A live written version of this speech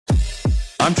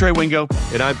I'm Trey Wingo.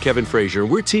 And I'm Kevin Frazier.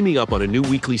 We're teaming up on a new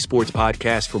weekly sports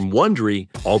podcast from Wondery,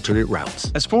 Alternate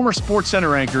Routes. As former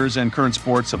SportsCenter anchors and current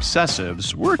sports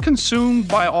obsessives, we're consumed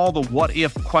by all the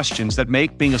what-if questions that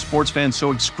make being a sports fan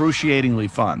so excruciatingly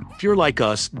fun. If you're like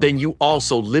us, then you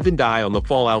also live and die on the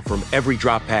fallout from every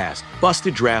drop pass,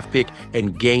 busted draft pick,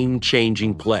 and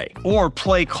game-changing play. Or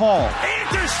play call.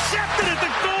 Intercepted at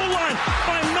the goal line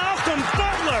by Malcolm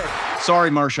Butler. Sorry,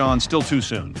 Marshawn, still too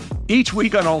soon. Each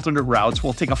week on Alternate Routes,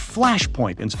 we'll take a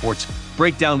flashpoint in sports,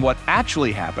 break down what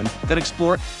actually happened, then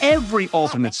explore every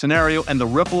alternate scenario and the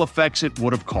ripple effects it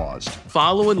would have caused.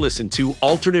 Follow and listen to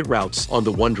Alternate Routes on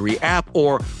the Wondery app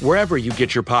or wherever you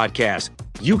get your podcasts.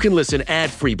 You can listen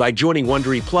ad-free by joining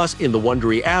Wondery Plus in the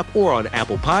Wondery app or on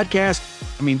Apple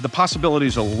Podcasts. I mean, the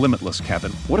possibilities are limitless,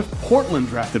 Kevin. What if Portland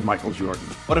drafted Michael Jordan?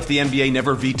 What if the NBA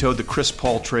never vetoed the Chris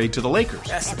Paul trade to the Lakers?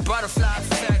 That's a butterfly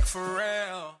effect for real.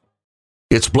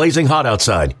 It's blazing hot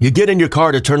outside. You get in your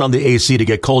car to turn on the AC to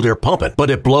get cold air pumping, but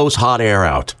it blows hot air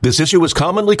out. This issue is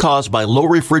commonly caused by low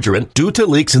refrigerant due to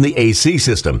leaks in the AC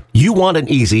system. You want an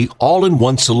easy,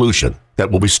 all-in-one solution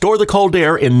that will restore the cold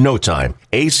air in no time.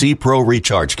 AC Pro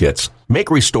Recharge Kits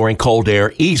make restoring cold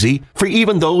air easy for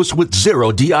even those with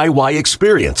zero DIY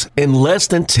experience in less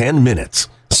than 10 minutes.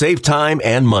 Save time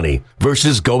and money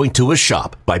versus going to a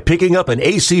shop by picking up an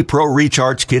AC Pro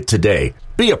Recharge Kit today.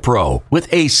 Be a pro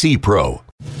with AC Pro.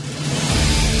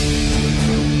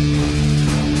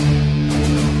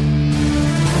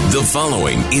 The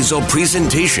following is a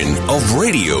presentation of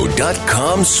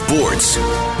Radio.com Sports.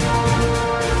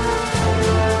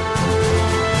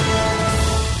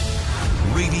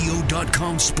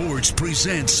 Radio.com Sports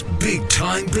presents Big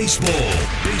Time Baseball.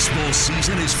 Baseball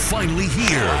season is finally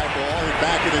here. High ball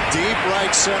back in the deep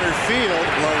right center field.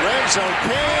 Lorenzo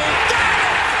Cain.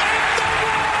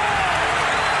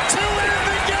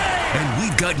 And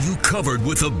we've got you covered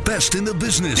with the best in the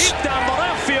business. Deep down the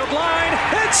left field line,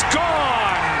 it's gone.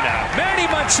 Manny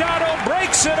Machado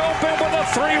breaks it open with a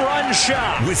 3-run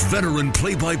shot. With veteran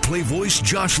play-by-play voice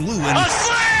Josh Lewin. A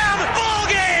slam! Ball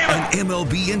game! And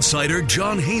MLB insider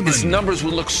John Heyman. His numbers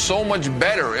would look so much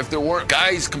better if there weren't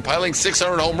guys compiling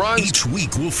 600 home runs. Each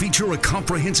week will feature a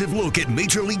comprehensive look at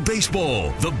Major League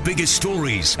Baseball, the biggest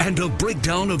stories, and a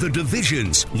breakdown of the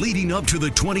divisions leading up to the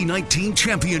 2019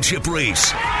 championship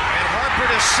race. And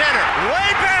Harper to center.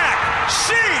 Way back.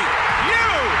 See you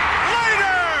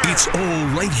later. It's all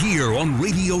right here on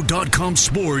Radio.com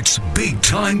Sports Big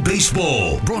Time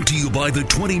Baseball. Brought to you by the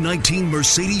 2019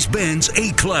 Mercedes-Benz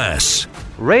A-Class.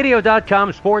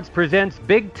 Radio.com Sports presents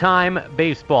Big Time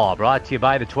Baseball, brought to you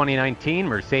by the 2019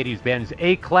 Mercedes-Benz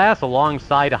A-Class,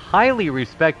 alongside highly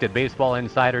respected baseball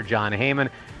insider John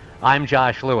Heyman. I'm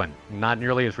Josh Lewin. Not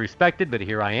nearly as respected, but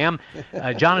here I am.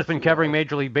 John has been covering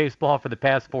Major League Baseball for the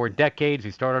past 4 decades. He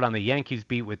started on the Yankees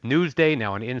beat with Newsday,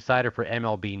 now an insider for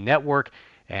MLB Network,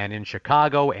 and in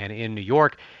Chicago and in New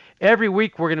York. Every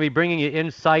week, we're going to be bringing you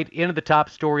insight into the top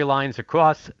storylines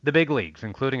across the big leagues,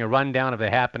 including a rundown of the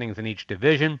happenings in each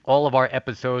division. All of our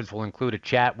episodes will include a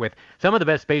chat with some of the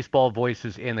best baseball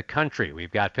voices in the country.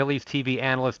 We've got Phillies TV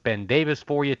analyst Ben Davis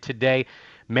for you today,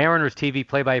 Mariners TV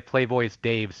play-by-play voice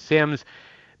Dave Sims.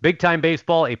 Big Time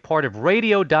Baseball, a part of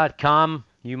Radio.com.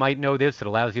 You might know this. It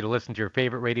allows you to listen to your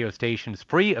favorite radio stations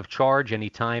free of charge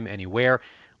anytime, anywhere.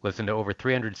 Listen to over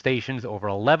 300 stations, over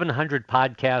 1,100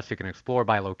 podcasts you can explore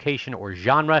by location or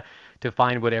genre to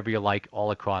find whatever you like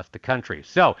all across the country.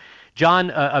 So,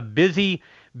 John, a busy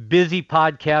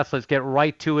podcast. Let's get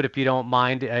right to it if you don't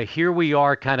mind. Here we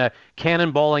are kind of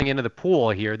cannonballing into the pool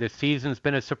here. This season's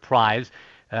been a surprise.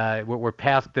 We're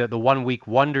past the 1-week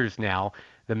wonders now.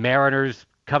 The Mariners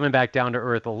coming back down to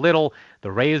earth a little.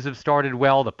 The Rays have started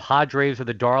well. The Padres are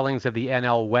the darlings of the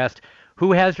NL West.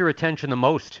 Who has your attention the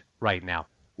most right now?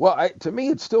 Well, to me,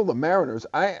 it's still the Mariners.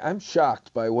 I'm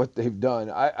shocked by what they've done.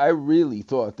 I really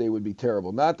thought they would be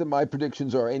terrible. Not that my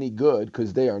predictions are any good,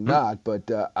 because they are not,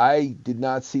 but I did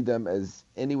not see them as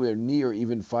anywhere near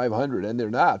even 500, and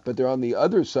they're not. But they're on the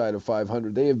other side of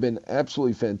 500. They have been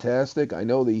absolutely fantastic. I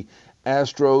know the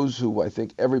Astros, who I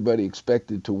think everybody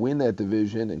expected to win that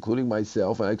division, including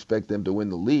myself, I expect them to win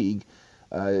the league,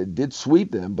 did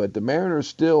sweep them. But the Mariners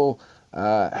still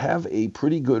have a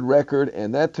pretty good record,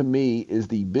 and that to me is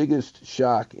the biggest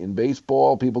shock in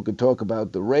baseball. People could talk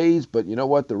about the Rays, but you know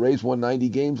what? The Rays won 90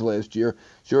 games last year.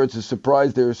 Sure, it's a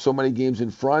surprise there are so many games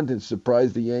in front, and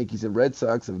surprised the Yankees and Red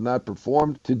Sox have not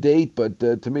performed to date, but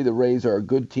to me the Rays are a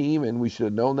good team, and we should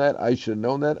have known that. I should have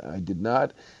known that. I did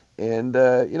not. And,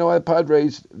 you know what,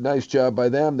 Padres, nice job by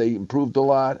them. They improved a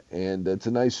lot, and it's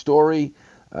a nice story.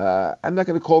 I'm not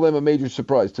going to call them a major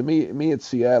surprise. To me, it's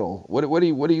Seattle. What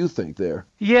do you think there?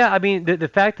 Yeah, I mean, the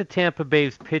fact that Tampa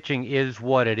Bay's pitching is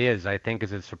what it is, I think,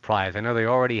 is a surprise. I know they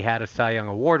already had a Cy Young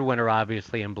Award winner,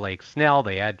 obviously, in Blake Snell.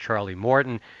 They had Charlie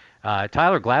Morton.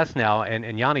 Tyler Glasnow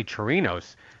and Yanni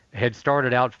Chirinos had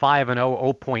started out 5-0,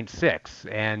 0.6.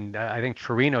 And I think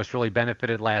Chirinos really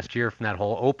benefited last year from that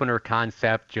whole opener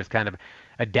concept, just kind of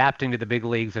adapting to the big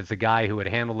leagues as a guy who would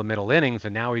handle the middle innings.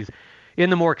 And now he's in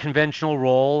the more conventional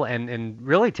role, and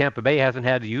really Tampa Bay hasn't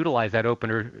had to utilize that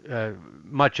opener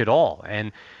much at all.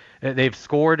 And they've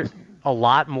scored a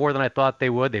lot more than I thought they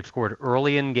would. They've scored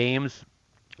early in games.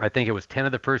 I think it was 10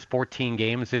 of the first 14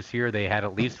 games this year. They had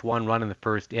at least one run in the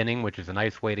first inning, which is a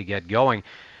nice way to get going.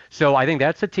 So I think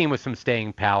that's a team with some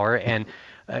staying power. And,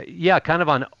 kind of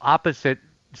on opposite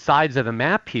sides of the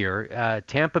map here,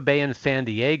 Tampa Bay and San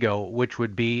Diego, which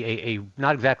would be a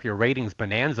not exactly a ratings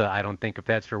bonanza, I don't think, if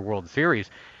that's your World Series.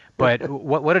 But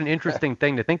what an interesting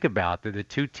thing to think about. The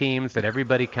two teams that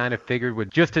everybody kind of figured would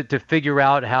just to figure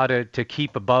out how to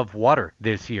keep above water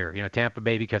this year. Tampa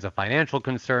Bay because of financial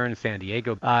concerns, San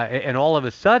Diego. And all of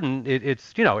a sudden,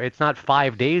 it's not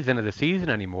 5 days into the season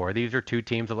anymore. These are two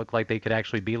teams that look like they could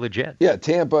actually be legit. Yeah,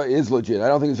 Tampa is legit. I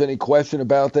don't think there's any question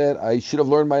about that. I should have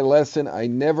learned my lesson. I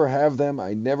never have them.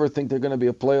 I never think they're going to be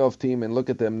a playoff team. And look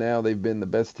at them now. They've been the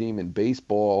best team in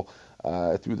baseball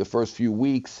through the first few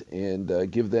weeks,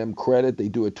 and give them credit. They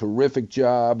do a terrific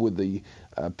job with the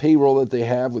payroll that they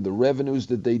have, with the revenues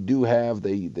that they do have.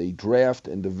 They draft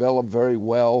and develop very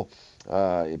well.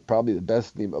 Probably the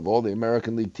best team of all the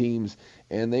American League teams,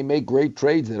 and they make great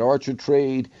trades. That Archer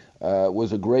trade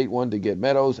was a great one to get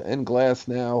Meadows and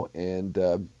Glasnow,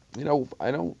 and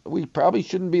we probably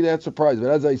shouldn't be that surprised. But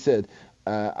as I said,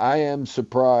 I am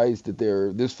surprised that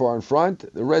they're this far in front.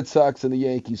 The Red Sox and the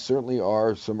Yankees certainly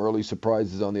are some early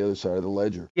surprises on the other side of the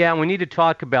ledger. Yeah, and we need to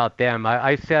talk about them.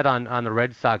 I said on the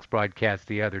Red Sox broadcast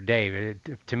the other day,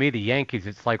 to me, the Yankees,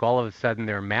 it's like all of a sudden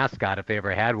their mascot, if they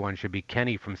ever had one, should be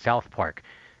Kenny from South Park.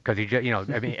 Because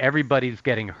everybody's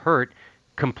getting hurt,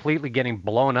 completely getting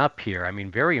blown up here. I mean,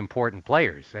 very important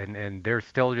players, and they're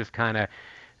still just kind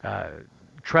of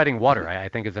treading water, I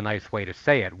think is a nice way to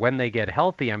say it. When they get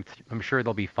healthy, I'm sure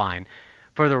they'll be fine.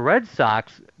 For the Red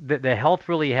Sox, the health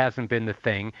really hasn't been the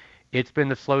thing. It's been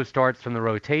the slow starts from the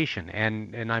rotation.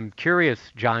 And I'm curious,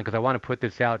 John, because I want to put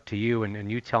this out to you,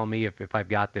 and you tell me if I've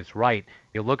got this right.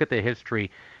 You look at the history,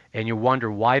 and you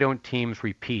wonder, why don't teams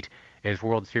repeat as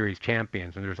World Series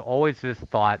champions? And there's always this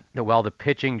thought that, well, the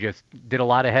pitching just did a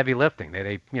lot of heavy lifting.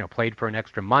 They played for an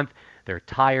extra month. They're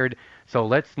tired. So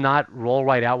let's not roll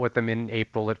right out with them in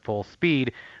April at full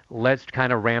speed. Let's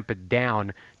kind of ramp it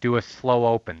down, do a slow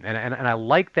open. And I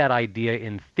like that idea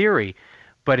in theory,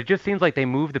 but it just seems like they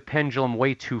moved the pendulum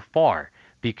way too far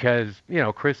because,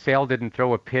 Chris Sale didn't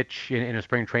throw a pitch in a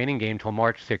spring training game until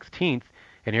March 16th.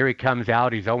 And here he comes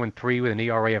out. He's 0-3 with an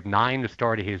ERA of 9 to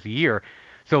start his year.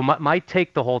 So my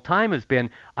take the whole time has been,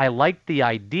 I like the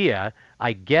idea,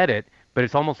 I get it, but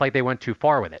it's almost like they went too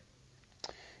far with it.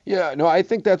 Yeah, no, I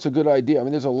think that's a good idea. I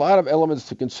mean, there's a lot of elements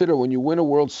to consider when you win a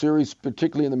World Series,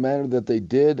 particularly in the manner that they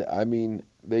did. I mean,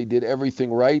 they did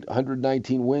everything right,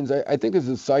 119 wins. I think there's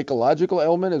a psychological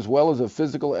element as well as a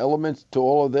physical element to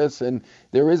all of this, and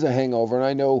there is a hangover. And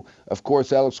I know, of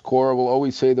course, Alex Cora will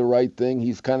always say the right thing.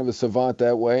 He's kind of a savant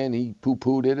that way, and he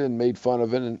poo-pooed it and made fun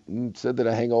of it and said that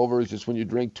a hangover is just when you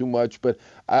drink too much. But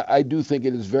I do think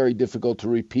it is very difficult to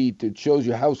repeat. It shows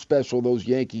you how special those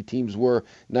Yankee teams were,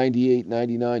 98,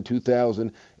 99,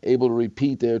 2000, able to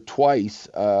repeat there twice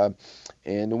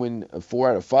and win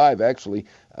 4 out of 5, actually.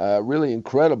 Really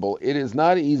incredible. It is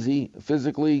not easy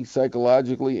physically,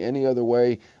 psychologically, any other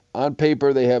way. On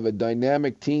paper, they have a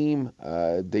dynamic team.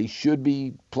 They should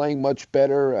be playing much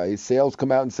better. Sales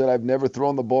come out and said, I've never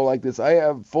thrown the ball like this. I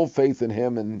have full faith in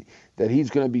him and that he's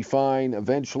going to be fine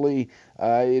eventually.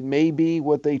 It may be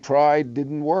what they tried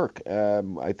didn't work.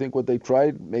 I think what they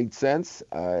tried made sense.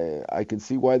 I can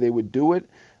see why they would do it.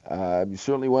 You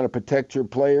certainly want to protect your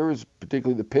players,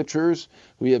 particularly the pitchers,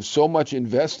 who you have so much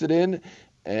invested in.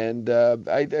 And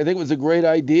I think it was a great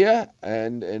idea,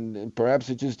 and perhaps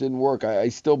it just didn't work. I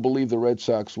still believe the Red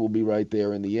Sox will be right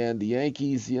there in the end. The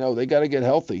Yankees, they got to get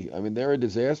healthy. I mean, they're a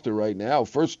disaster right now.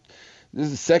 This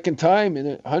is the second time in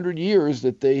 100 years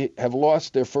that they have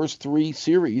lost their first 3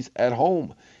 series at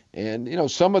home. And,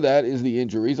 some of that is the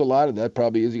injuries. A lot of that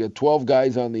probably is. You got 12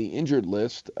 guys on the injured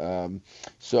list. And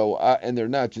they're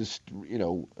not just,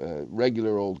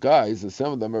 regular old guys.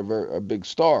 Some of them are big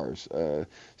stars.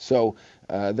 So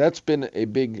that's been a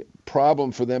big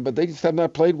problem for them, but they just have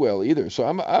not played well either. So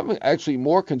I'm actually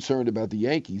more concerned about the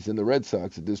Yankees than the Red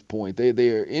Sox at this point. They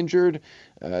are injured.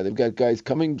 They've got guys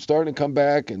starting to come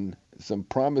back, and some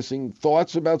promising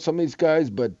thoughts about some of these guys,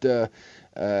 but they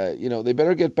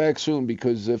better get back soon,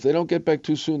 because if they don't get back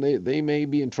too soon, they may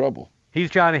be in trouble. He's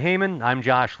Jon Heyman. I'm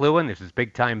Josh Lewin. This is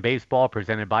Big Time Baseball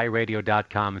presented by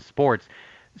Radio.com Sports.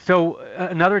 So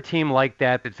another team like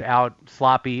that that's out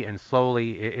sloppy and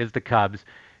slowly is the Cubs.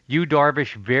 Yu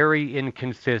Darvish, very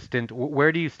inconsistent.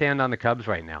 Where do you stand on the Cubs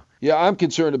right now? Yeah, I'm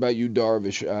concerned about Yu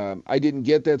Darvish. I didn't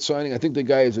get that signing. I think the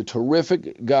guy is a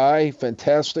terrific guy,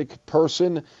 fantastic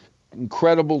person,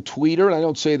 incredible tweeter. And I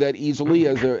don't say that easily.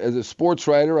 As a sports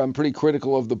writer, I'm pretty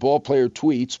critical of the ball player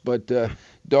tweets, but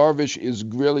Darvish is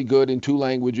really good in 2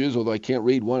 languages, although I can't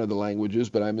read one of the languages,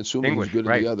 but I'm assuming English, he's good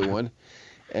right. in the other one.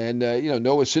 And,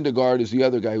 Noah Syndergaard is the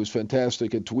other guy who's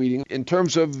fantastic at tweeting. In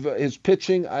terms of his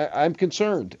pitching, I'm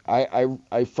concerned.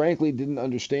 I frankly didn't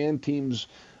understand teams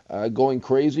going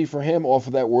crazy for him off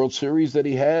of that World Series that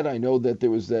he had. I know that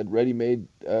there was that ready-made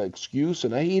excuse,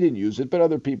 and he didn't use it, but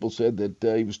other people said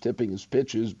that he was tipping his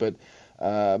pitches. But,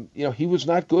 he was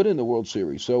not good in the World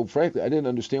Series. So, frankly, I didn't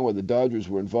understand why the Dodgers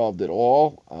were involved at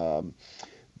all.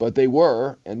 But they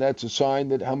were, and that's a sign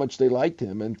that how much they liked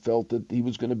him and felt that he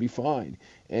was going to be fine.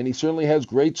 And he certainly has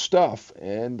great stuff,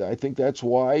 and I think that's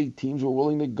why teams were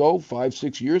willing to go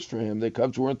 5-6 years for him. The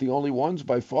Cubs weren't the only ones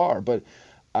by far, but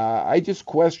I just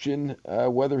question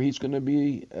whether he's going to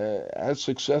be as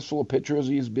successful a pitcher as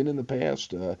he's been in the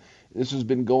past. This has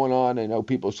been going on. I know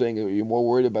people are saying you're more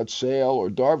worried about Sale or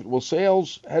Darvish. Well,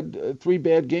 Sale's had 3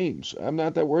 bad games. I'm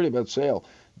not that worried about Sale.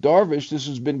 Darvish, this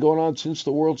has been going on since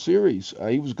the World Series.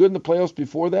 He was good in the playoffs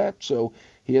before that, so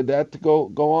he had that to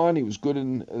go on. He was good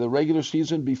in the regular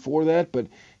season before that, but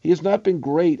he has not been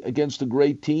great against the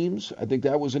great teams. I think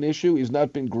that was an issue. He's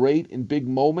not been great in big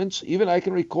moments. Even I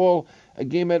can recall a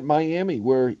game at Miami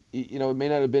where, it may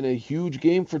not have been a huge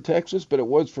game for Texas, but it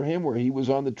was for him, where he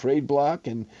was on the trade block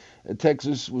and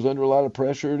Texas was under a lot of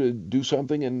pressure to do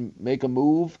something and make a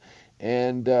move.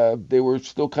 And they were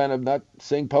still kind of not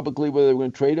saying publicly whether they were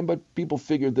going to trade him, but people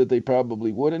figured that they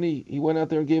probably would. And he went out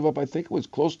there and gave up, I think it was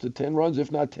close to 10 runs,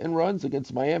 if not 10 runs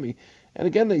against Miami. And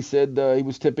again, they said he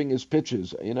was tipping his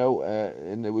pitches,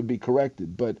 and it would be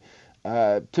corrected. But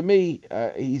to me,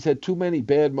 he's had too many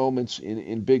bad moments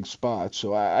in big spots.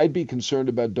 So I'd be concerned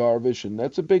about Darvish, and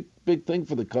that's a big thing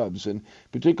for the Cubs, and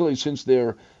particularly since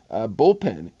their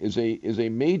bullpen is a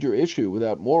major issue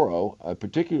without Morrow,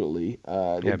 particularly.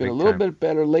 They've been a little bit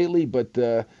better lately, but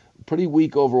pretty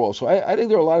weak overall. So I think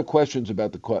there are a lot of questions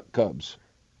about the Cubs.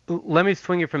 Let me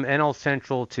swing you from NL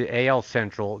Central to AL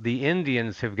Central. The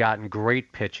Indians have gotten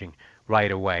great pitching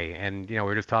right away. And, we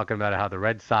were just talking about how the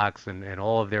Red Sox and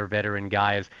all of their veteran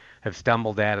guys have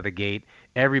stumbled out of the gate.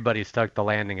 Everybody stuck the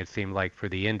landing, it seemed like, for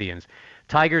the Indians.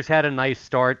 Tigers had a nice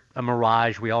start, a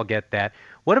mirage. We all get that.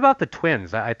 What about the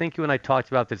Twins? I think you and I talked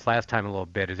about this last time a little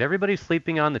bit. Is everybody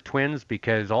sleeping on the Twins?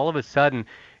 Because all of a sudden,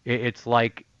 it's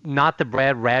like not the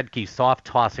Brad Radke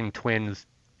soft-tossing Twins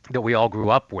that we all grew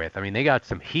up with. I mean, they got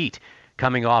some heat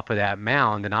coming off of that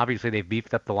mound, and obviously they've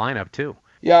beefed up the lineup too.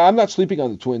 Yeah, I'm not sleeping on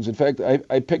the Twins. In fact,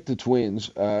 I picked the Twins.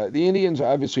 The Indians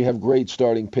obviously have great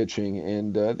starting pitching,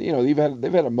 and they've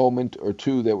had a moment or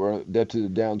two that were to the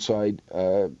downside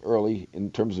early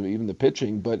in terms of even the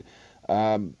pitching. But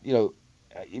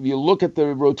if you look at the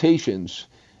rotations,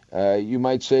 you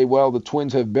might say, well, the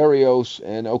Twins have Berrios,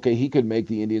 and okay, he could make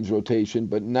the Indians rotation,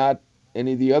 but not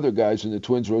any of the other guys in the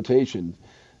Twins rotation.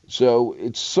 So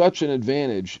it's such an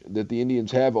advantage that the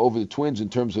Indians have over the Twins in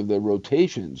terms of their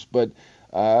rotations. But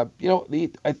I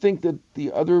think that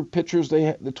the other pitchers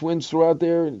the Twins throw out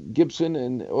there, Gibson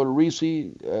and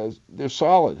Odorizzi, they're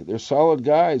solid. They're solid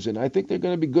guys, and I think they're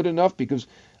going to be good enough because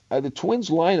the Twins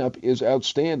lineup is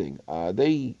outstanding.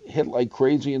 They hit like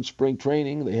crazy in spring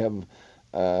training. They have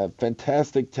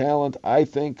fantastic talent. I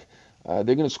think they're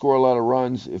going to score a lot of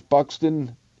runs. If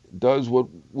Buxton does what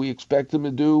we expect him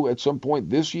to do at some point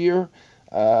this year,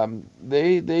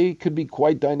 they could be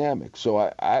quite dynamic. So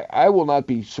I will not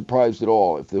be surprised at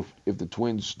all if the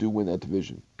Twins do win that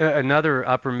division. Another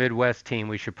upper Midwest team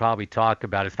we should probably talk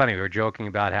about. It's funny, we were joking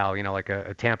about how, like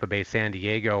a Tampa Bay San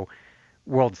Diego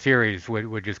World Series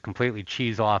would just completely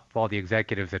cheese off all the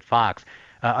executives at Fox.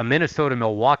 A Minnesota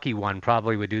Milwaukee one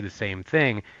probably would do the same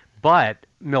thing. But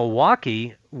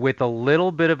Milwaukee, with a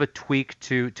little bit of a tweak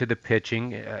to the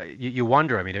pitching, you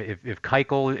wonder, I mean, if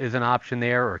Keuchel is an option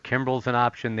there or Kimbrel's an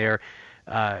option there,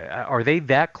 are they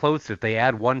that close? If they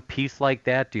add one piece like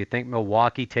that, do you think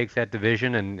Milwaukee takes that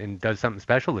division and does something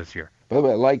special this year? By the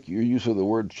way, I like your use of the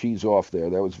word cheese off there.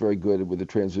 That was very good with the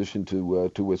transition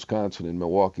to Wisconsin and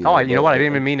Milwaukee. Oh, you know what? I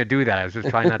didn't even mean to do that. I was just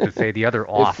trying not to say the other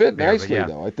off. It fit there, nicely, yeah.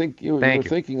 though. I think you were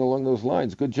thinking along those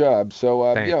lines. Good job.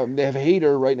 So, they have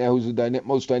Hader right now, who's the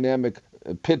most dynamic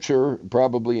pitcher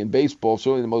probably in baseball,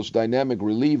 certainly the most dynamic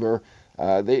reliever.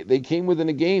 They came within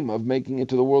a game of making it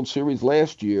to the World Series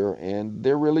last year, and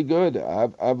they're really good.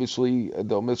 Obviously,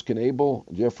 they'll miss Knebel.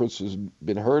 Jeffress has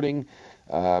been hurting.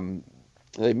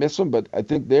 They miss him, but I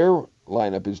think their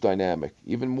lineup is dynamic,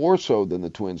 even more so than the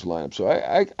Twins lineup. So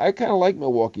I kind of like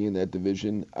Milwaukee in that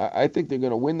division. I think they're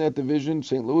going to win that division.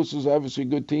 St. Louis is obviously a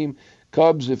good team.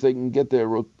 Cubs, if they can get their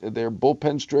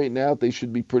bullpen straightened out, they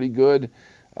should be pretty good.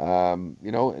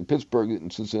 And Pittsburgh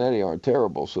and Cincinnati aren't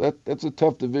terrible. So that's a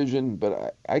tough division,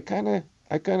 but I kind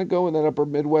of go in that upper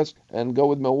Midwest and go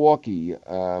with Milwaukee.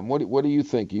 What do you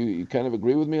think? You kind of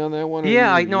agree with me on that one?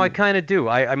 Yeah, I kind of do.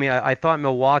 I mean, I thought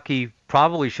Milwaukee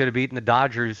probably should have beaten the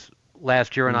Dodgers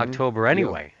last year in October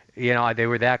anyway. Yeah. You know, they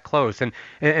were that close. And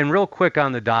real quick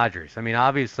on the Dodgers. I mean,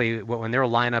 obviously, when their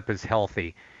lineup is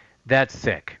healthy, that's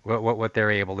sick, what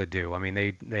they're able to do. I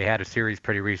mean, they had a series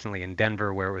pretty recently in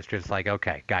Denver where it was just like,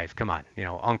 okay, guys, come on,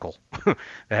 uncle,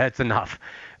 that's enough.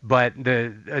 But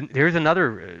here's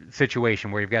another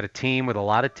situation where you've got a team with a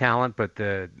lot of talent, but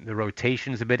the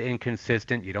rotation's a bit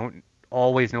inconsistent. You don't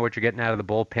always know what you're getting out of the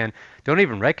bullpen. Don't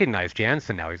even recognize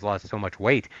Jansen now. He's lost so much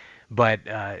weight. But,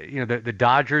 the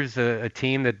Dodgers, a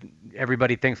team that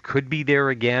everybody thinks could be there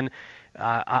again.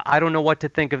 I don't know what to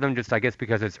think of them, just I guess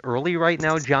because it's early right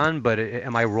now, John, but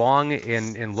am I wrong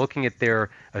in looking at their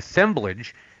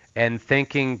assemblage and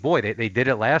thinking, boy, they did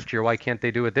it last year. Why can't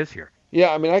they do it this year?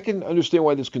 Yeah, I mean, I can understand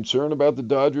why there's concern about the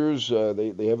Dodgers.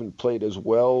 They haven't played as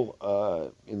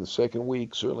well in the second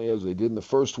week, certainly as they did in the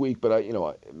first week. But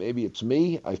maybe it's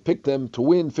me. I've picked them to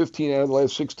win 15 out of the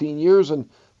last 16 years, and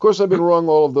of course I've been wrong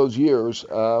all of those years.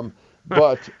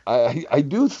 But I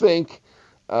do think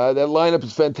that lineup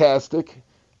is fantastic.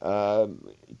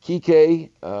 Kike,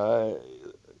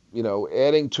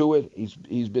 adding to it,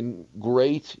 he's been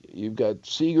great. You've got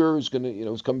Seager, who's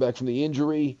who's come back from the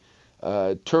injury.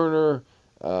 Turner,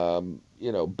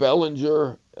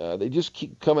 Bellinger, they just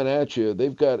keep coming at you.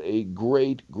 They've got a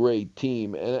great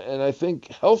team, and I think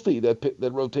healthy that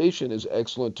rotation is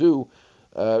excellent too.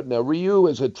 Now Ryu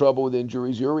has had trouble with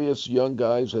injuries. Urias, young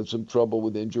guys, had some trouble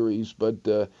with injuries, but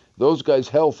those guys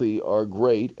healthy are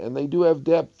great, and they do have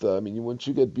depth. I mean, once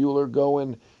you get Buehler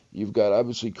going, you've got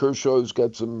obviously Kershaw, who's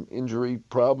got some injury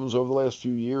problems over the last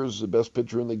few years, the best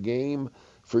pitcher in the game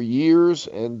for years,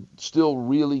 and still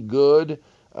really good.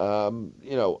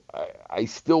 I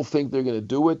still think they're going to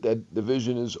do it. That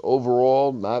division is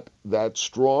overall not that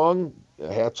strong.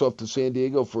 Hats off to San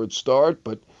Diego for its start,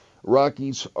 but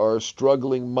Rockies are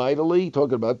struggling mightily.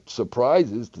 Talking about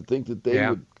surprises, to think that they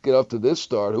would get off to this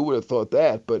start. Who would have thought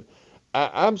that? But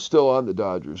I'm still on the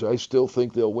Dodgers. I still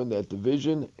think they'll win that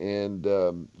division and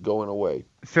going away.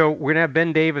 So we're going to have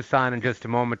Ben Davis on in just a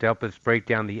moment to help us break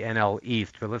down the NL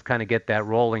East. But let's kind of get that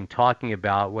rolling, talking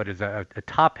about what is a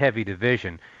top-heavy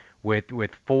division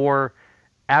with four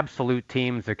absolute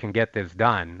teams that can get this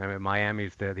done. I mean,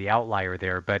 Miami's the outlier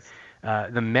there. But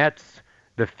the Mets,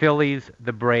 the Phillies,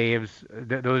 the Braves,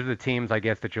 those are the teams, I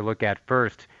guess, that you look at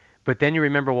first. But then you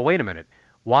remember, well, wait a minute.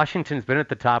 Washington's been at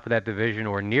the top of that division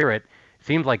or near it.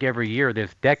 Seems like every year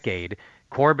this decade.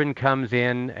 Corbin comes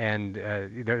in, and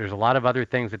there's a lot of other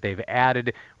things that they've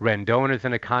added. Rendon's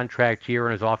in a contract year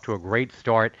and is off to a great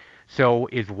start. So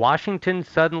is Washington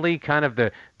suddenly kind of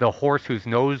the horse whose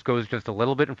nose goes just a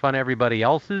little bit in front of everybody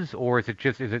else's, or is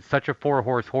it such a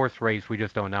horse race we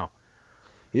just don't know?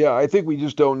 Yeah, I think we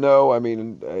just don't know. I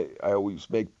mean, I always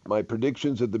make my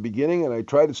predictions at the beginning, and I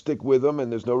try to stick with them, and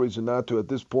there's no reason not to at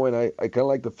this point. I kind of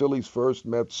like the Phillies first,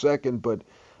 Mets second, but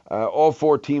all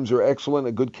four teams are excellent.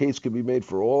 A good case can be made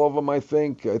for all of them, I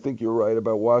think. I think you're right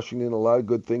about Washington. A lot of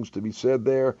good things to be said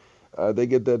there. They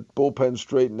get that bullpen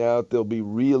straightened out. They'll be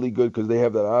really good because they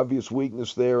have that obvious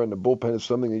weakness there, and the bullpen is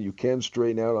something that you can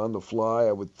straighten out on the fly,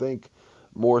 I would think,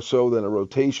 more so than a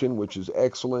rotation, which is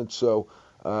excellent. So,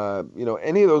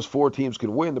 any of those four teams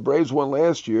can win. The Braves won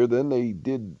last year. Then they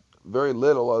did very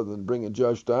little other than bringing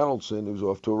Josh Donaldson, who's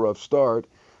off to a rough start.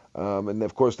 And,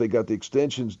 of course, they got the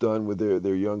extensions done with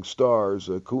their young stars,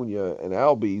 Acuna and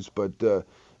Albies. But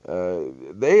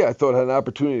They, I thought, had an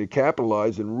opportunity to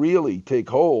capitalize and really take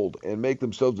hold and make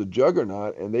themselves a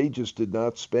juggernaut, and they just did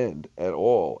not spend at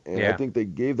all. And I think they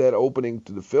gave that opening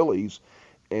to the Phillies.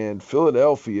 And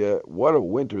Philadelphia, what a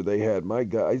winter they had. My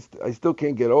God, I still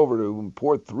can't get over to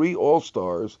import 3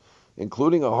 All-Stars,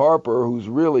 including a Harper who's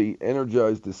really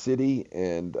energized the city.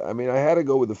 And, I mean, I had to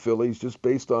go with the Phillies just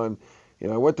based on,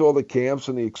 I went to all the camps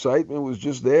and the excitement was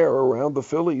just there around the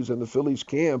Phillies and the Phillies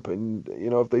camp. And,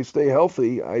 if they stay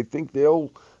healthy, I think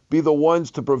they'll be the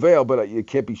ones to prevail. But you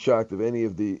can't be shocked if any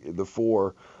of the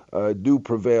 4 do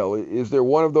prevail. Is there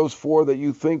one of those 4 that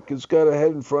you think has got a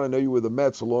head in front? I know you were the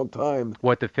Mets a long time.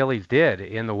 What the Phillies did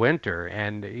in the winter,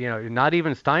 and not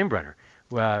even Steinbrenner,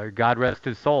 God rest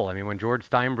his soul. I mean, when George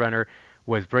Steinbrenner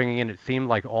was bringing in, it seemed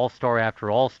like all-star after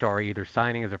all-star, either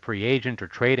signing as a free agent or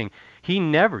trading. He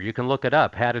never, you can look it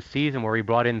up, had a season where he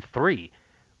brought in 3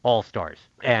 all-stars.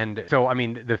 And so, I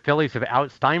mean, the Phillies have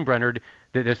out-Steinbrennered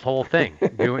this whole thing,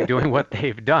 doing what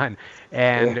they've done.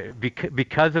 And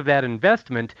because of that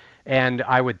investment, and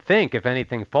I would think if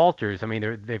anything falters, I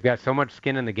mean, they've got so much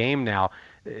skin in the game now,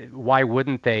 why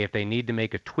wouldn't they, if they need to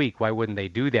make a tweak, why wouldn't they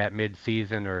do that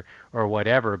mid-season or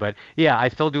whatever? But, yeah, I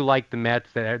still do like the Mets.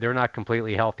 They're not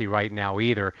completely healthy right now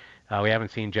either. We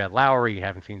haven't seen Jed Lowry,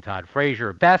 haven't seen Todd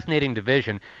Frazier. Fascinating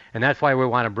division, and that's why we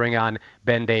want to bring on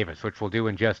Ben Davis, which we'll do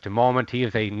in just a moment. He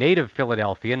is a native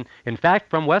Philadelphian, in fact,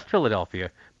 from West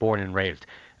Philadelphia, born and raised.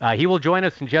 He will join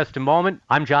us in just a moment.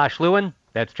 I'm Josh Lewin.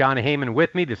 That's John Heyman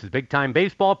with me. This is Big Time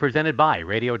Baseball presented by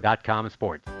Radio.com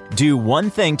Sports. Do one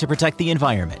thing to protect the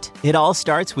environment. It all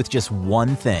starts with just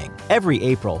one thing. Every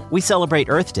April, we celebrate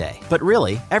Earth Day, but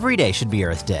really, every day should be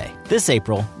Earth Day. This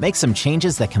April, make some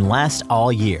changes that can last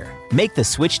all year. Make the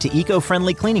switch to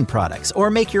eco-friendly cleaning products or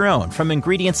make your own from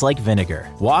ingredients like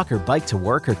vinegar. Walk or bike to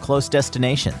work or close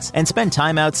destinations and spend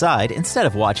time outside instead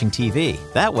of watching TV.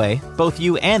 That way, both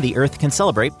you and the Earth can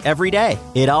celebrate every day.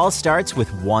 It all starts with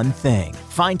one thing.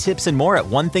 Find tips and more at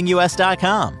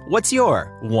OneThingUS.com. What's your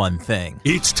one thing?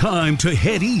 It's time to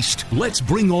head east. Let's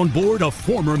bring on board a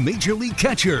former Major League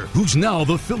catcher who's now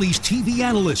the Phillies TV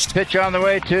analyst. Pitch on the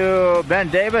way to Ben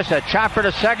Davis. A chopper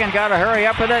to second. Got to hurry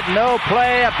up with it. No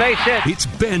play. A base hit. It's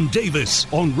Ben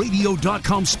Davis on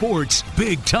Radio.com Sports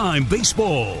Big Time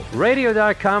Baseball.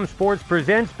 Radio.com Sports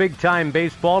presents Big Time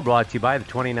Baseball, brought to you by the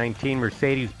 2019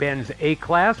 Mercedes-Benz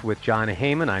A-Class with John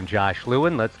Heyman. I'm Josh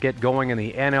Lewin. Let's get going in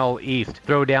the NL East.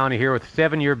 Throw down here with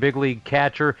 7-year big league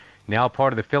catcher, now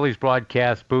part of the Phillies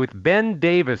broadcast booth. Ben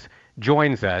Davis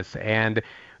joins us, and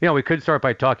we could start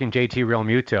by talking JT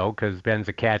Realmuto because Ben's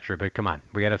a catcher, but come on,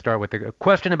 we got to start with a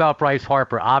question about Bryce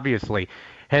Harper. Obviously,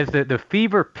 has the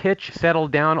fever pitch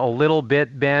settled down a little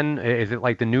bit, Ben? Is it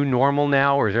like the new normal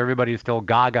now, or is everybody still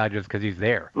gaga just because he's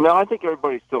there? No, I think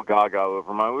everybody's still gaga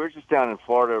over him. We were just down in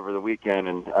Florida over the weekend,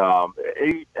 and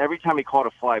every time he caught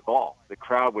a fly ball, the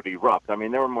crowd would erupt. I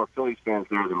mean, there were more Phillies fans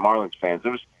there than Marlins fans. It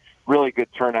was really good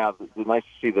turnout. It was nice to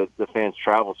see the fans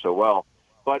travel so well.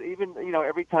 But even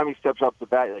every time he steps up the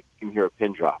bat, you can hear a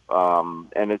pin drop,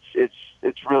 and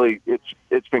it's really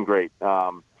been great.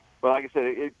 But like I said,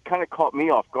 it kind of caught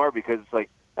me off guard because it's like,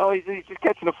 oh, he's just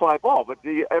catching a fly ball. But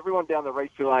everyone down the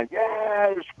right field line,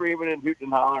 they're screaming and hooting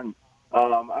and hollering. I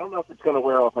don't know if it's going to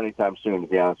wear off anytime soon, to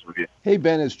be honest with you. Hey,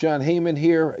 Ben, it's John Heyman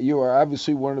here. You are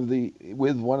obviously one of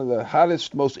the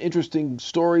hottest, most interesting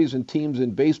stories and teams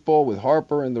in baseball with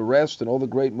Harper and the rest and all the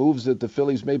great moves that the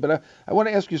Phillies made. But I want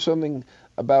to ask you something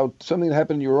about something that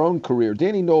happened in your own career.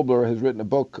 Danny Nobler has written a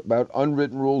book about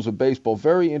unwritten rules of baseball.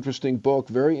 Very interesting book,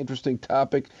 very interesting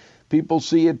topic. People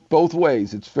see it both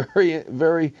ways. It's very,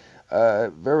 very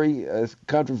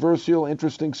controversial,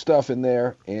 interesting stuff in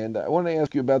there. And I want to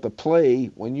ask you about the play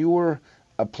when you were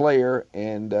a player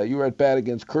and you were at bat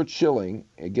against Curt Schilling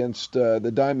against the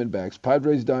Diamondbacks,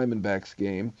 Padres Diamondbacks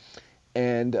game.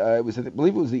 And I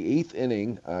believe it was the 8th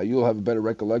inning. You'll have a better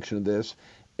recollection of this.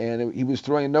 And he was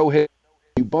throwing a no-hit.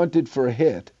 You bunted for a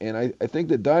hit. And I think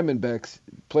the Diamondbacks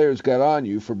players got on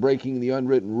you for breaking the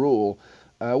unwritten rule.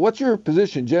 What's your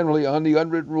position generally on the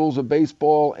unwritten rules of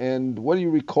baseball, and what do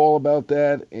you recall about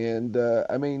that? And,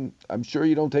 I'm sure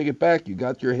you don't take it back. You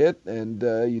got your hit, and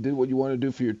you did what you wanted to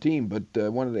do for your team, but I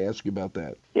wanted to ask you about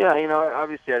that. Yeah,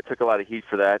 obviously I took a lot of heat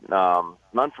for that.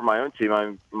 None for my own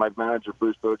team. My manager,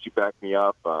 Bruce Bochy, backed me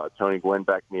up. Tony Gwynn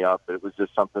backed me up. It was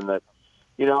just something that,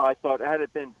 I thought had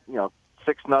it been, 6-0,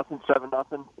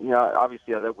 7-0,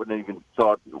 obviously that wouldn't even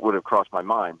would have crossed my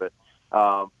mind, but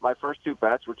my first 2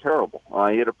 bats were terrible.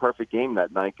 He had a perfect game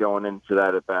that night going into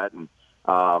that at bat, and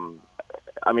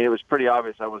it was pretty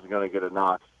obvious I wasn't going to get a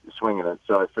knock swinging it.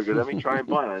 So I figured, let me try and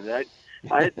bunt it.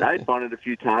 I'd bunted a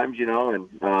few times,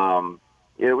 and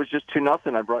it was just 2-0.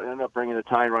 I ended up bringing the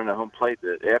tie and running a home plate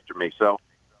after me. So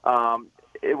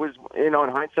it was, in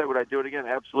hindsight, would I do it again?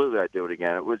 Absolutely, I'd do it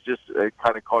again. It was just, it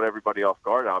kind of caught everybody off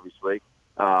guard, obviously.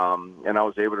 And I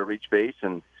was able to reach base,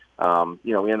 and,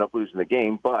 we ended up losing the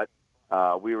game. But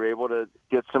we were able to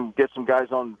get some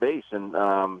guys on base. And,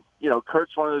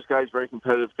 Kurt's one of those guys, very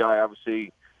competitive guy,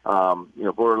 obviously,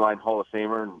 borderline Hall of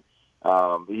Famer.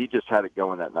 And he just had it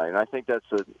going that night. And I think that's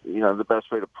the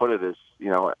best way to put it is,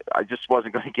 I just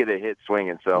wasn't going to get a hit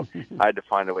swinging, so I had to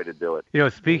find a way to do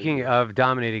it. Speaking of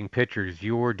dominating pitchers,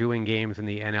 you were doing games in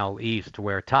the NL East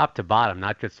where top to bottom,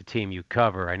 not just the team you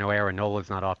cover. I know Aaron Nola's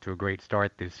not off to a great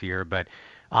start this year, but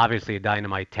obviously a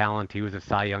dynamite talent. He was a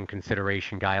Cy Young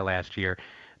consideration guy last year.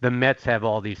 The Mets have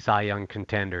all these Cy Young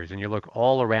contenders, and you look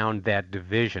all around that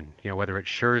division, whether it's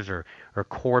Scherzer or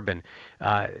Corbin.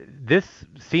 This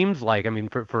seems like,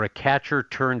 for a catcher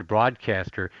turned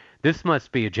broadcaster, this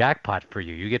must be a jackpot for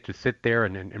you. You get to sit there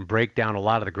and break down a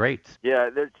lot of the greats. Yeah,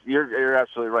 you're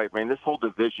absolutely right, man. This whole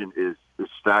division is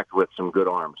stacked with some good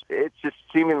arms. It's just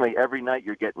seemingly every night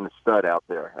you're getting a stud out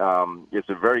there. It's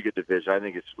a very good division. I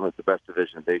think it's the best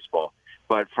division in baseball.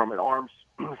 But from an arm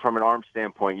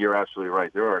standpoint, you're absolutely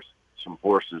right. There are some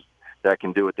horses that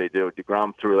can do what they do.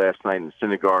 DeGrom threw last night, and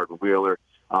Syndergaard and Wheeler.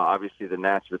 Obviously, the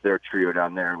Nats with their trio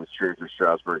down there with Scherzer,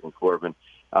 Strasburg, and Corbin.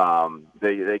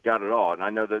 They got it all. And I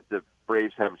know that the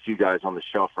Braves have a few guys on the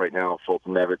shelf right now.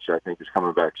 Fulton Nevich, I think, is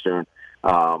coming back soon.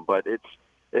 But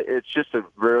it's just a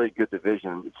really good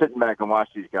division. Sitting back and watch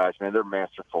these guys, man, they're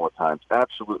masterful at times.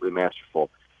 Absolutely masterful.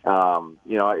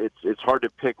 It's hard to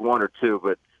pick one or two,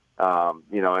 but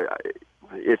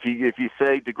if you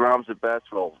say DeGrom's the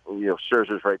best, well,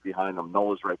 Scherzer's right behind him,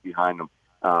 Nola's right behind him.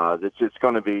 It's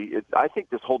going to be. I think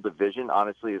this whole division,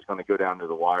 honestly, is going to go down to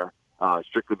the wire,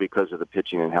 strictly because of the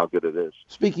pitching and how good it is.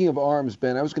 Speaking of arms,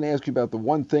 Ben, I was going to ask you about the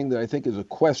one thing that I think is a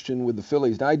question with the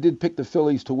Phillies. Now, I did pick the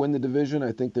Phillies to win the division.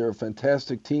 I think they're a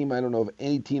fantastic team. I don't know of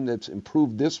any team that's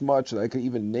improved this much that I could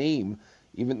even name.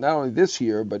 Even not only this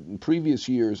year, but in previous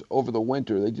years over the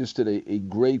winter. They just did a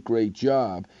great, great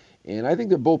job. And I think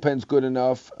their bullpen's good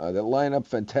enough. Their lineup,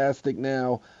 fantastic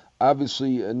now.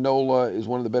 Obviously, Nola is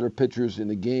one of the better pitchers in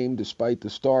the game despite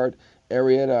the start.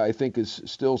 Arrieta, I think, is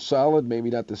still solid. Maybe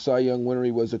not the Cy Young winner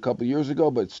he was a couple years ago,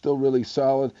 but still really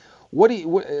solid. What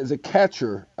as a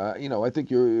catcher, I think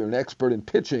you're an expert in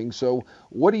pitching. So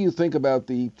what do you think about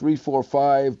the 3, 4,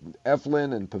 5,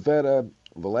 Eflin and Pivetta,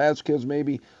 Velasquez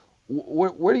maybe?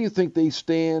 Where do you think they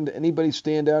stand? Anybody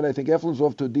stand out? I think Eflin's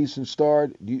off to a decent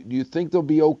start. Do you think they'll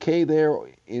be okay there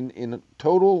in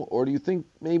total, or do you think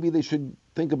maybe they should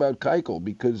think about Keuchel,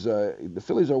 because the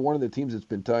Phillies are one of the teams that's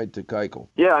been tied to Keuchel?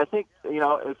 Yeah, I think,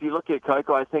 if you look at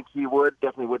Keuchel, I think he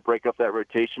definitely would break up that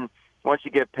rotation. Once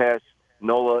you get past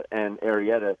Nola and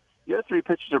Arrieta, the other three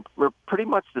pitchers are pretty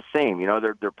much the same.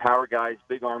 They're power guys,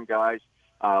 big arm guys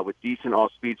with decent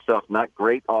off-speed stuff, not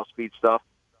great off-speed stuff.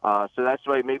 So that's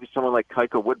why maybe someone like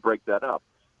Keuchel would break that up.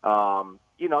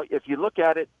 If you look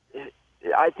at it,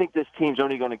 I think this team's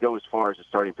only going to go as far as the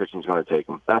starting pitching is going to take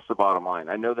them. That's the bottom line.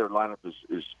 I know their lineup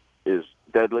is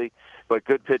deadly, but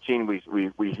good pitching,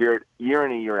 we hear it year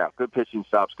in and year out. Good pitching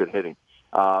stops good hitting.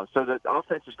 So the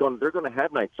offense they're going to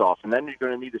have nights off, and then you're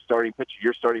going to need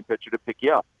your starting pitcher to pick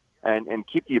you up and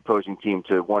keep the opposing team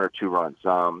to 1 or 2 runs.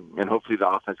 And hopefully the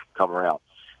offense can come around.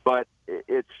 But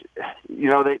it's,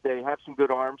 they have some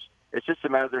good arms. It's just a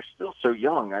matter they're still so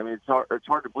young. I mean, it's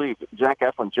hard to believe. Zach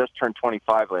Eflin just turned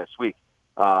 25 last week.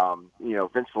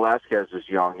 Vince Velasquez is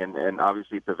young, and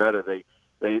obviously Pivetta,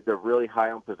 they're really high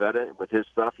on Pivetta with his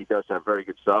stuff. He does have very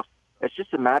good stuff. It's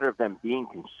just a matter of them being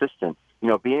consistent,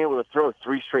 being able to throw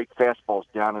 3 straight fastballs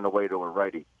down and away to a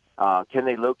righty. Can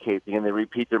they locate? Can they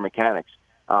repeat their mechanics?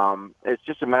 It's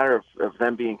just a matter of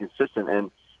them being consistent.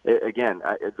 And again,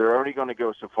 they're only going to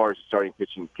go so far as starting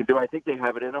pitching. Do I think they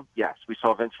have it in them? Yes. We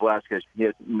saw Vince Velasquez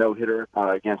hit no-hitter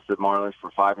against the Marlins for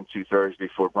 5 2/3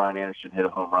 before Brian Anderson hit a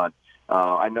home run.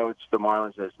 I know it's the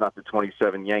Marlins, and it's not the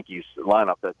 27 Yankees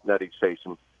lineup that he's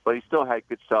facing, but he still had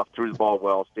good stuff, threw the ball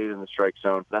well, stayed in the strike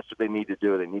zone. That's what they need to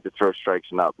do. They need to throw strikes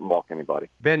and not walk anybody.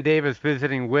 Ben Davis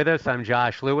visiting with us. I'm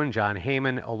Josh Lewin. John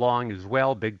Heyman along as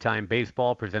well. Big Time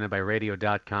Baseball presented by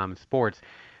Radio.com Sports.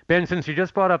 Ben, since you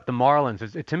just brought up the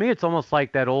Marlins, to me it's almost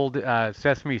like that old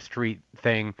Sesame Street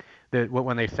thing that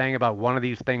when they sang about one of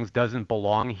these things doesn't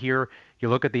belong here. You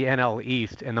look at the NL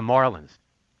East and the Marlins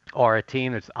are a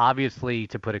team that's obviously,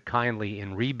 to put it kindly,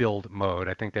 in rebuild mode.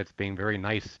 I think that's being very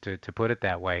nice to put it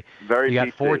that way. Very you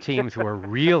got 4 teams who are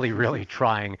really, really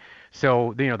trying.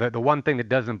 So, the one thing that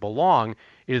doesn't belong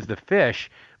is the fish.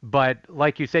 But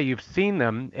like you say, you've seen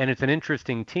them, and it's an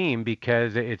interesting team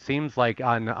because it seems like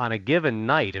on a given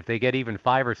night, if they get even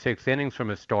 5 or 6 innings from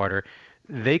a starter,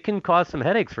 they can cause some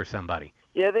headaches for somebody.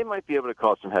 Yeah, they might be able to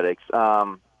cause some headaches.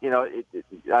 That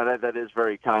is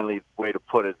very kindly way to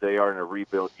put it. They are in a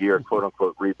rebuild year, quote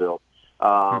unquote rebuild.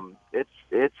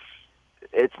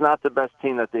 It's not the best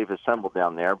team that they've assembled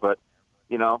down there, but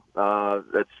they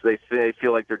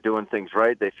feel like they're doing things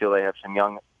right. They feel they have some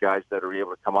young guys that are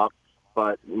able to come up.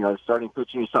 But starting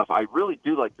pitching stuff, I really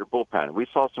do like their bullpen. We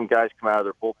saw some guys come out of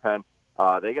their bullpen.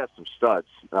 They got some studs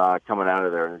coming out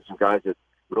of there, and some guys that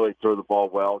really throw the ball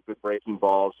well, good breaking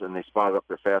balls, and they spotted up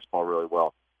their fastball really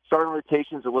well. Starting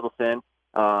rotation's a little thin.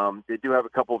 They do have a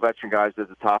couple of veteran guys at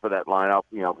the top of that lineup,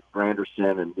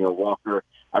 Granderson and Neil Walker.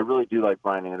 I really do like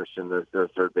Brian Anderson, their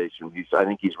third baseman. I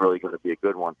think he's really going to be a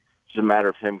good one. It's just a matter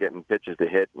of him getting pitches to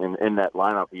hit in that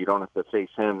lineup. You don't have to face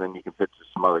him, then you can pitch to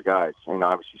some other guys.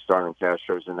 Obviously Starlin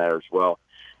Castro's in there as well.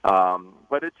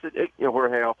 But it's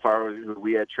Jorge Alfaro, who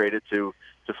we had traded to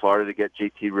Florida to get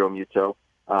JT Realmuto.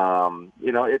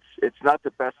 It's not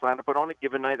the best lineup, but on a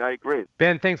given night, I agree.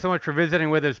 Ben, thanks so much for visiting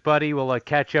with us, buddy. We'll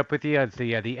catch up with you as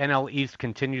the NL East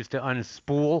continues to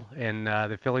unspool, and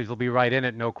the Phillies will be right in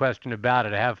it, no question about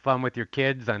it. Have fun with your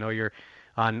kids. I know you're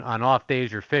on off days,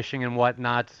 you're fishing and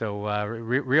whatnot, so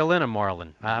reel in a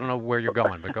marlin. I don't know where you're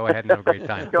going, but go ahead and have a great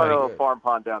time. Going to a farm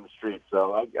pond down the street,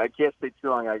 so I can't stay too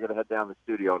long. I got to head down to the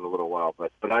studio in a little while,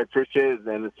 but I appreciate it,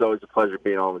 and it's always a pleasure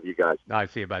being on with you guys. I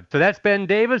see you, bud. So that's Ben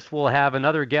Davis. We'll have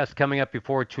another guest coming up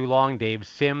before too long, Dave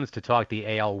Sims, to talk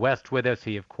the AL West with us.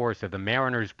 He, of course, of the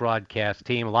Mariners broadcast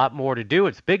team. A lot more to do.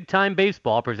 It's Big Time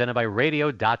Baseball, presented by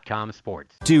Radio.com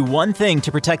Sports. Do one thing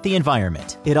to protect the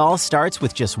environment. It all starts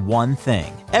with just one thing.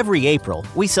 Every April,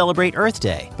 we celebrate Earth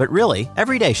Day, but really,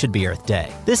 every day should be Earth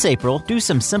Day. This April, do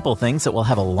some simple things that will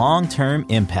have a long-term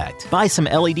impact. Buy some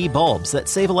LED bulbs that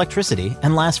save electricity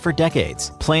and last for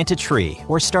decades. Plant a tree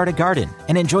or start a garden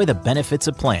and enjoy the benefits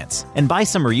of plants. And buy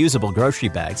some reusable grocery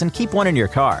bags and keep one in your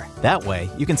car. That way,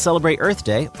 you can celebrate Earth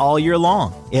Day all year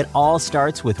long. It all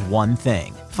starts with one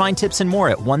thing. Find tips and more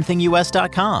at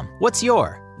OneThingUS.com. What's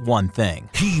your one thing?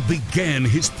 He began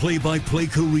his play-by-play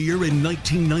career in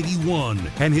 1991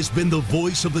 and has been the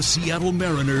voice of the Seattle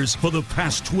Mariners for the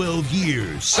past 12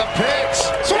 years. The pitch.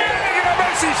 Swing and a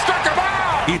base. He struck him out.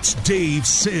 It's Dave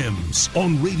Sims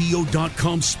on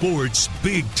Radio.com Sports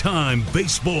Big Time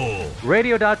Baseball.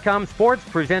 Radio.com Sports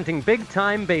presenting Big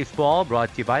Time Baseball,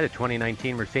 brought to you by the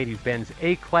 2019 Mercedes-Benz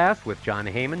A-Class with John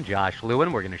Heyman, Josh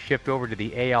Lewin. We're going to shift over to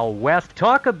the AL West,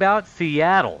 talk about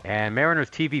Seattle, and Mariners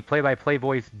TV play-by-play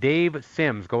voice Dave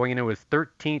Sims going into his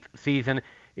 13th season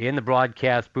in the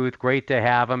broadcast booth. Great to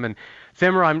have him. And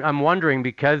Simmer, I'm wondering,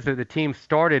 because the team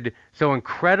started so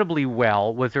incredibly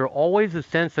well, was there always a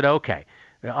sense that, okay,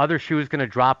 the other shoe is going to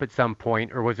drop at some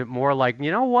point, or was it more like, you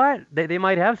know what, they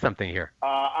might have something here?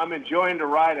 I'm enjoying the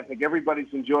ride. I think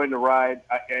everybody's enjoying the ride.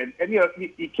 And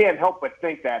you can't help but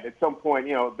think that at some point,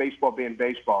 baseball being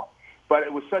baseball. But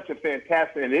it was such a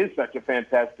fantastic, and it is such a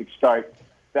fantastic start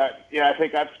that, I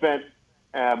think I've spent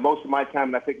most of my time,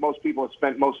 and I think most people have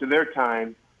spent most of their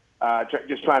time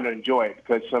just trying to enjoy it,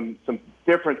 because some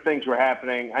different things were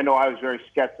happening. I know I was very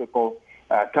skeptical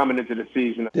coming into the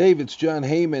season. Dave, it's John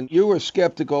Heyman. You were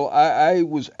skeptical. I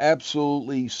was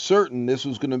absolutely certain this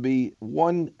was going to be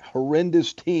one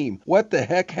horrendous team. What the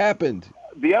heck happened?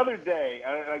 The other day,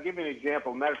 I'll give you an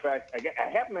example. Matter of fact, I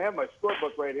happen to have my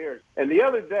scorebook right here. And the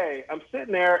other day, I'm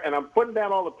sitting there and I'm putting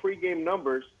down all the pregame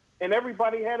numbers, and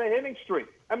everybody had a hitting streak.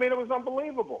 I mean, it was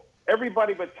unbelievable.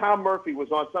 Everybody but Tom Murphy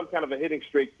was on some kind of a hitting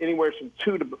streak, anywhere from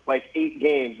 2 to 8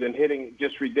 games, and hitting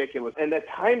just ridiculous. And the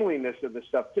timeliness of the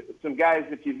stuff. Some guys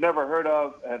that you've never heard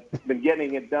of have been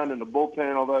getting it done in the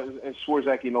bullpen, although and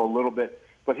Swarzak, a little bit.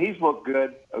 But he's looked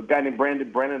good. A guy named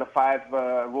Brennan,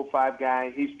 a Rule 5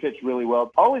 guy, he's pitched really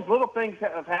well. All these little things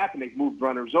have happened. They've moved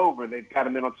runners over. They've got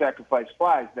them in on sacrifice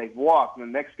flies. They've walked, and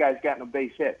the next guy's gotten a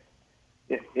base hit.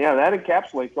 Yeah, that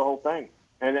encapsulates the whole thing.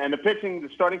 And the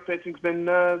starting pitching's been,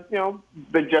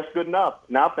 been just good enough.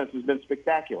 And the offense has been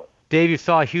spectacular. Dave, you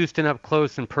saw Houston up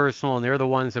close and personal, and they're the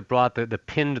ones that brought the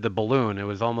pin to the balloon. It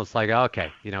was almost like,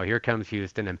 okay, here comes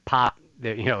Houston, and pop,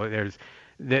 there's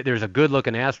a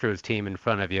good-looking Astros team in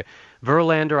front of you.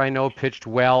 Verlander, I know, pitched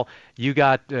well. You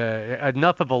got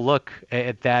enough of a look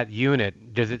at that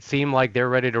unit. Does it seem like they're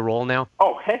ready to roll now?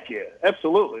 Oh, heck yeah,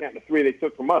 absolutely. And the 3 they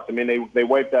took from us. I mean, they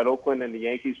wiped out Oakland and the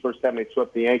Yankees. First time they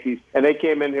swept the Yankees. And they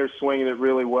came in here swinging it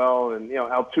really well. And,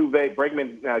 Altuve,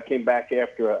 Bregman came back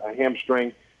after a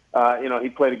hamstring. He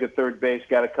played a good third base,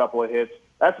 got a couple of hits.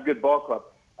 That's a good ball club.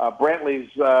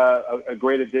 Brantley's a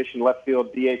great addition, left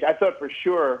field DH. I thought for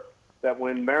sure that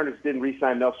when Mariners didn't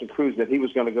re-sign Nelson Cruz, that he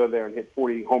was going to go there and hit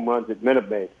 40 home runs at Minute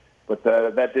Maid. But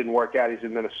that didn't work out. He's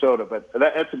in Minnesota. But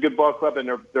that's a good ball club, and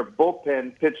their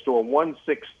bullpen pitched to a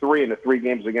 1.63 in the 3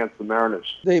 games against the Mariners.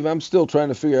 Dave, I'm still trying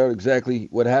to figure out exactly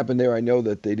what happened there. I know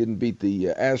that they didn't beat the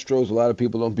Astros. A lot of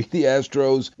people don't beat the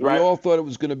Astros. Right. We all thought it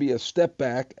was going to be a step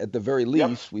back at the very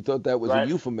least. Yep. We thought that was a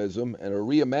euphemism, and a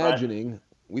reimagining. Right.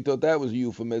 We thought that was a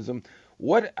euphemism.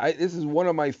 This is one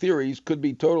of my theories, could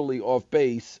be totally off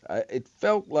base. It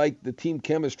felt like the team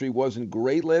chemistry wasn't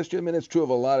great last year. I mean, it's true of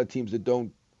a lot of teams that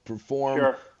don't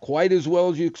perform quite as well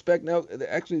as you expect now.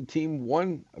 Actually, the team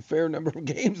won a fair number of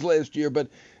games last year, but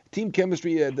team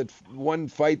chemistry had that one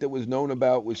fight that was known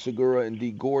about with Segura and D.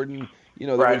 Gordon. You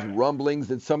know, there was rumblings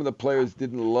that some of the players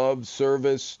didn't love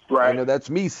service. Right. I know that's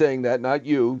me saying that, not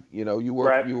you. You know, you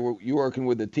working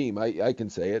with the team. I can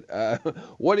say it.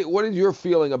 What is your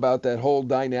feeling about that whole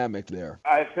dynamic there?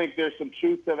 I think there's some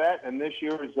truth to that, and this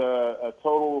year is a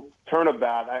total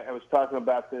turnabout. I was talking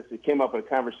about this. It came up in a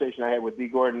conversation I had with D.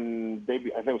 Gordon, I think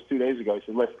it was 2 days ago. He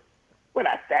said, listen, we're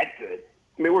not that good.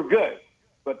 I mean, we're good.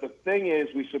 But the thing is,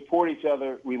 we support each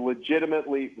other. We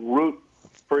legitimately root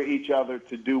for each other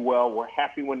to do well. We're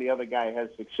happy when the other guy has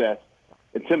success.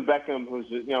 And Tim Beckham, who's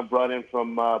brought in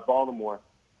from Baltimore,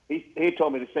 he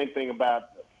told me the same thing about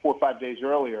 4 or 5 days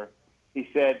earlier. He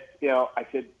said, I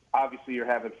said, obviously you're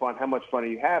having fun. How much fun are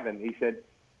you having? He said,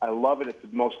 I love it. It's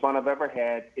the most fun I've ever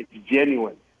had. It's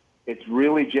genuine. It's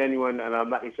really genuine.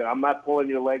 And he said, I'm not pulling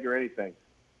your leg or anything.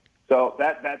 So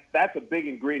that's a big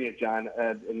ingredient, John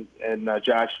and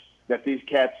Josh, that these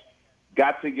cats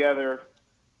got together.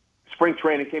 Spring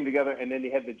training came together, and then they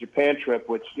had the Japan trip,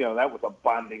 which, that was a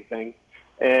bonding thing.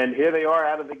 And here they are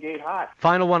out of the gate hot.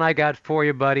 Final one I got for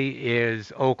you, buddy,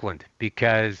 is Oakland,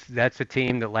 because that's a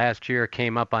team that last year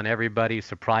came up on everybody,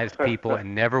 surprised people,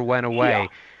 and never went away.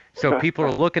 So people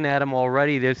are looking at him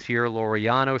already this year.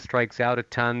 Laureano strikes out a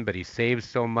ton, but he saves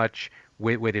so much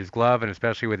with his glove and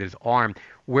especially with his arm.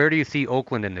 Where do you see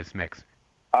Oakland in this mix?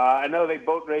 I know they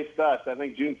boat raced us. I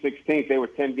think June 16th they were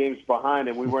 10 games behind,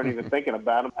 and we weren't even thinking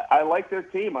about them. I like their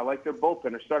team. I like their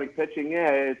bullpen. Their starting pitching,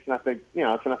 it's nothing.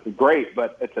 It's nothing great,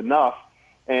 but it's enough.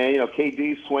 And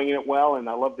KD's swinging it well, and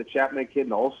I love the Chapman kid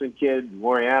and the Olsen kid, and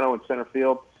Laureano in center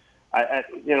field.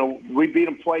 We beat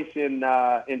them twice in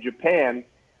Japan,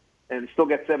 and still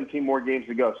got 17 more games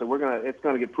to go. So it's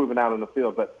gonna get proven out in the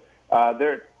field. But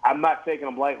I'm not taking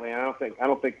them lightly. And I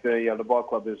don't think the ball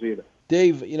club is either.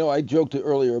 Dave, I joked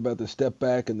earlier about the step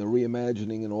back and the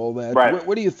reimagining and all that. Right.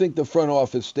 Where do you think the front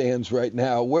office stands right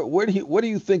now? What do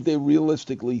you think they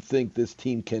realistically think this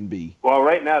team can be? Well,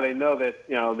 right now they know that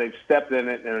they've stepped in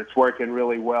it and it's working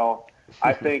really well.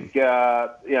 I think I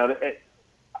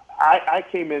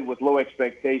came in with low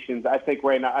expectations. I think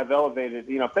right now I've elevated.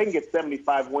 If they can get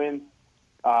 75 wins,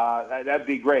 that'd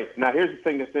be great. Now here's the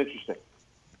thing that's interesting.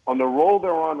 On the roll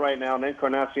they're on right now, and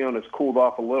Encarnacion has cooled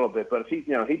off a little bit, but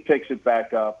if he picks it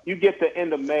back up, you get to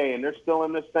end of May and they're still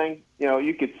in this thing,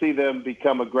 you could see them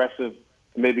become aggressive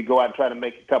and maybe go out and try to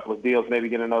make a couple of deals, maybe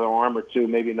get another arm or two,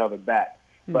 maybe another bat.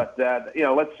 But,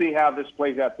 let's see how this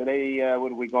plays out today.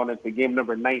 What are we going into? Game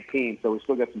number 19, so we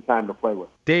still got some time to play with.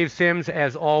 Dave Sims,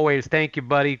 as always, thank you,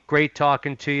 buddy. Great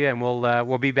talking to you, and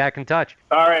we'll be back in touch.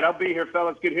 All right, I'll be here,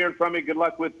 fellas. Good hearing from you. Good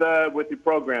luck with your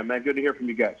program, man. Good to hear from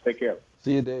you guys. Take care.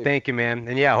 See you, Dave. Thank you, man.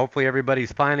 And, hopefully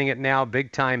everybody's finding it now.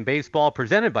 Big Time Baseball,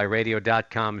 presented by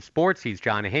Radio.com Sports. He's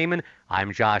John Heyman.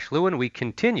 I'm Josh Lewin. We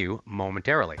continue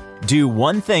momentarily. Do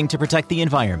one thing to protect the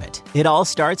environment. It all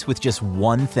starts with just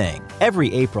one thing.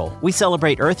 Every April, we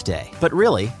celebrate Earth Day. But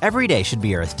really, every day should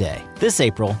be Earth Day. This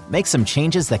April, make some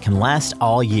changes that can last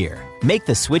all year. Make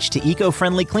the switch to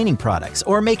eco-friendly cleaning products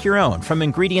or make your own from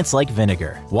ingredients like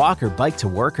vinegar. Walk or bike to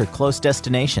work or close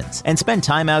destinations and spend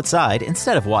time outside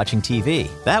instead of watching TV.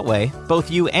 That way,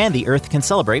 both you and the Earth can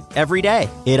celebrate every day.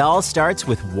 It all starts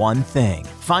with one thing.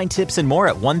 Find tips and more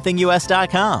at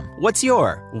OneThingUS.com. What's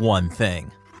your one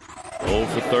thing? 0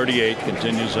 for 38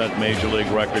 continues that Major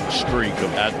League record streak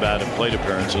of at-bat and plate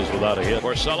appearances without a hit.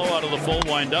 Porcello out of the full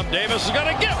windup. Davis is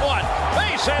going to get one.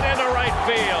 Base hit into right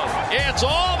field. It's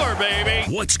over,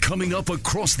 baby. What's coming up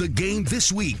across the game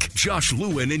this week? Josh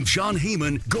Lewin and John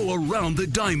Heyman go around the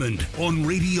diamond on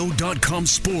Radio.com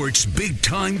Sports Big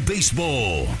Time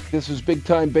Baseball. This is Big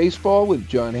Time Baseball with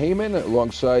John Heyman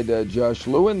alongside Josh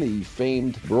Lewin, the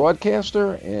famed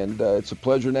broadcaster. And it's a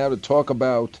pleasure now to talk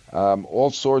about all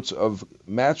sorts of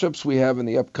matchups we have in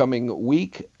the upcoming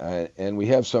week, and we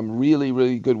have some really,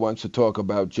 really good ones to talk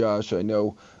about, Josh. I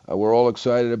know we're all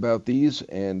excited about these,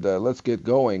 and let's get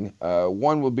going.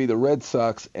 One will be the Red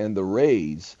Sox and the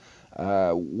Rays.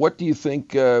 What do you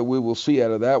think we will see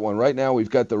out of that one? Right now, we've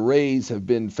got the Rays have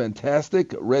been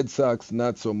fantastic. Red Sox,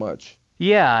 not so much.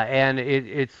 Yeah, and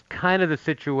it's kind of the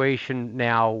situation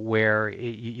now where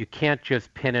you can't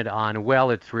just pin it on, well,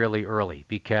 it's really early,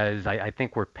 because I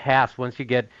think we're past, once you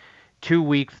get 2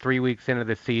 weeks, 3 weeks into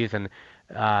the season,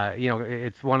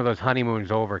 it's one of those honeymoon's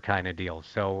over kind of deals.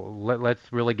 So let's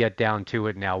really get down to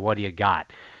it now. What do you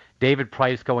got? David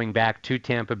Price going back to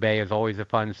Tampa Bay is always a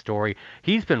fun story.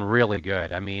 He's been really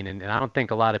good. I mean, and I don't think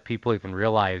a lot of people even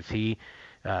realize he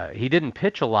didn't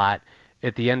pitch a lot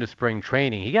at the end of spring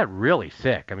training. He got really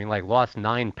sick. I mean, like lost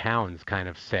 9 pounds kind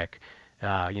of sick,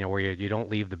 where you don't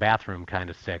leave the bathroom kind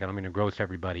of sick. I don't mean to gross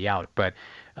everybody out, but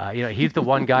he's the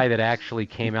one guy that actually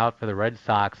came out for the Red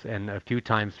Sox and a few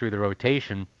times through the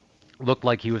rotation looked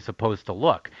like he was supposed to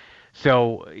look.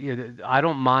 So I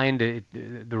don't mind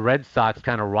the Red Sox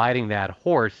kind of riding that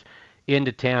horse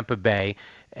into Tampa Bay.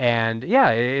 And, yeah,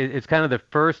 it's kind of the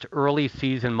first early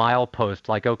season milepost.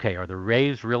 Like, okay, are the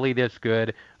Rays really this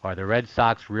good? Are the Red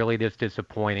Sox really this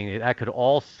disappointing? That could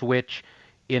all switch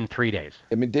in 3 days.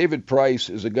 I mean, David Price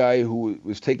is a guy who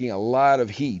was taking a lot of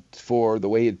heat for the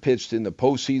way he had pitched in the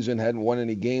postseason, hadn't won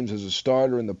any games as a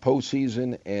starter in the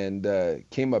postseason, and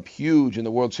came up huge in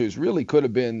the World Series. Really could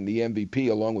have been the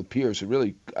MVP along with Pierce.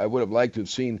 I would have liked to have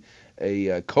seen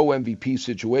a co-MVP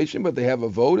situation, but they have a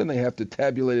vote and they have to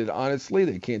tabulate it honestly.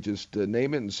 They can't just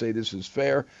name it and say this is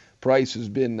fair. Price has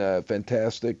been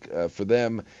fantastic for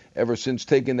them ever since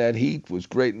taking that heat, was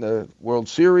great in the World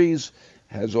Series,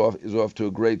 is off to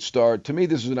a great start. To me,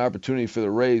 this is an opportunity for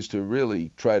the Rays to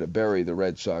really try to bury the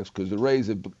Red Sox, because the Rays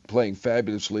are playing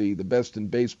fabulously, the best in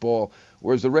baseball,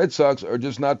 whereas the Red Sox are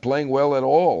just not playing well at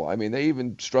all. I mean, they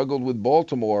even struggled with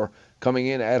Baltimore coming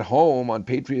in at home on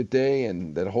Patriot Day,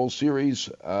 and that whole series,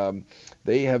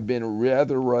 they have been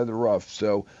rather rough.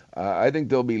 So I think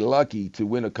they'll be lucky to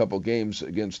win a couple games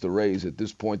against the Rays at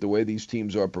this point. The way these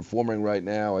teams are performing right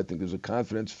now, I think there's a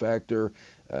confidence factor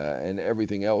and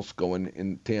everything else going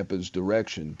in Tampa's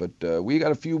direction. But we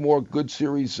got a few more good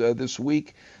series this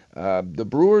week. The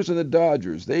Brewers and the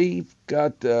Dodgers, they've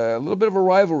got a little bit of a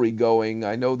rivalry going.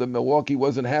 I know that Milwaukee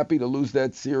wasn't happy to lose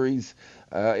that series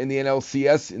in the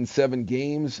NLCS in 7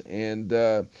 games. And,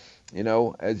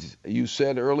 as you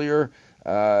said earlier,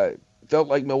 felt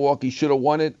like Milwaukee should have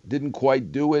won it, didn't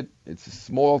quite do it. It's a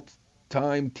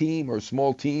small-time team or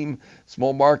small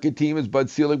market team, as Bud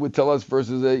Selig would tell us,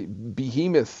 versus a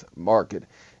behemoth market.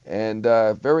 And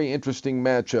very interesting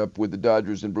matchup with the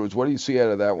Dodgers and Brewers. What do you see out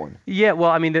of that one? Yeah,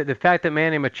 well, I mean, the fact that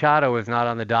Manny Machado is not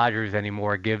on the Dodgers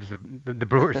anymore gives the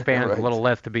Brewers fans right. a little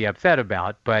less to be upset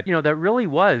about. But, that really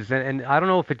was, and I don't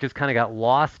know if it just kind of got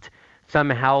lost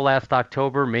somehow last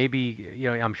October. Maybe,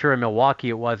 I'm sure in Milwaukee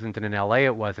it wasn't, and in LA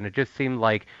it wasn't. It just seemed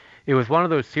like it was one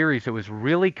of those series that was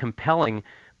really compelling,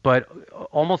 but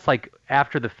almost like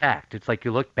after the fact. It's like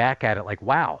you look back at it like,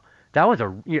 wow, that was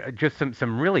just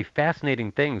some really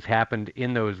fascinating things happened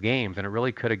in those games, and it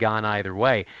really could have gone either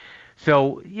way.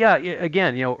 So, yeah,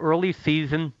 again, early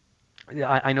season,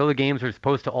 I know the games are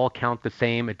supposed to all count the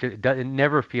same. It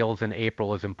never feels in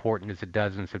April as important as it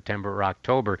does in September or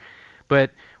October.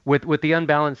 But with the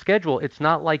unbalanced schedule, it's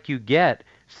not like you get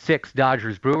 6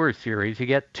 Dodgers-Brewers series. You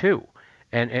get 2.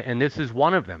 And this is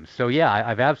one of them. So, yeah,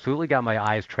 I've absolutely got my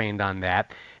eyes trained on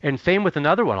that. And same with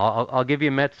another one. I'll give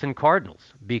you Mets and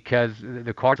Cardinals, because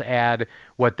the Cardinals add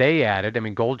what they added. I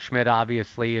mean, Goldschmidt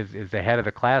obviously is the head of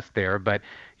the class there, but,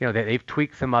 they've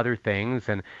tweaked some other things.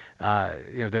 And,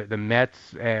 the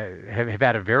Mets have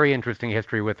had a very interesting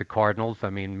history with the Cardinals. I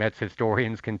mean, Mets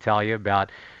historians can tell you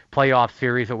about playoff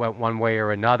series that went one way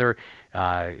or another.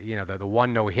 The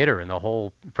one no-hitter in the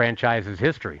whole franchise's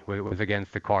history was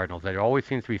against the Cardinals. There always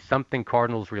seems to be something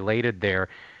Cardinals related there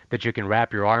that you can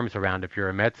wrap your arms around if you're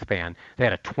a Mets fan. They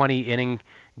had a 20-inning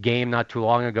game not too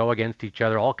long ago against each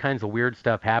other. All kinds of weird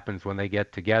stuff happens when they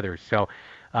get together. So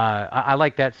I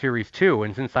like that series too.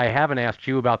 And since I haven't asked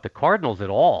you about the Cardinals at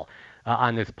all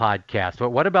on this podcast,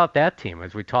 but what about that team?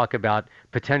 As we talk about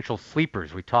potential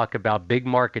sleepers, we talk about big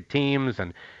market teams,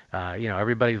 and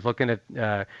everybody's looking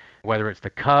at whether it's the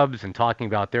Cubs and talking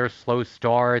about their slow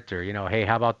start, or hey,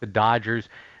 how about the Dodgers?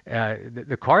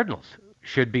 The Cardinals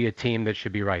should be a team that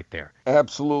should be right there.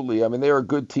 Absolutely. I mean, they're a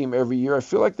good team every year. I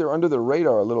feel like they're under the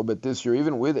radar a little bit this year.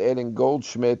 Even with adding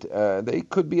Goldschmidt, they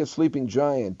could be a sleeping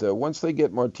giant. Once they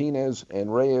get Martinez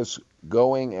and Reyes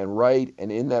going and right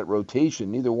and in that rotation,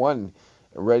 neither one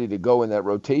are ready to go in that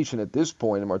rotation at this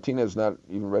point, and Martinez not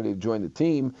even ready to join the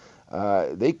team.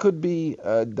 they could be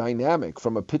dynamic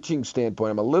from a pitching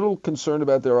standpoint. I'm a little concerned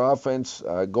about their offense.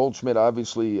 Goldschmidt,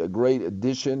 obviously, a great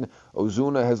addition.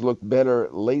 Ozuna has looked better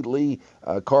lately.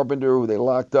 Carpenter, who they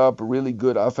locked up, a really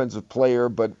good offensive player.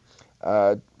 But,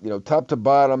 top to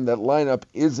bottom, that lineup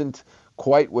isn't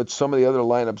quite what some of the other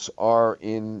lineups are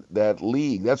in that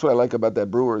league. That's what I like about that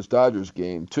Brewers-Dodgers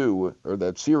game, too, or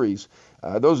that series.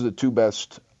 Those are the two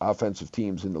best offensive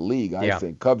teams in the league, I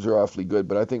think. Cubs are awfully good,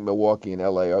 but I think Milwaukee and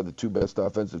LA are the two best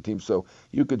offensive teams. So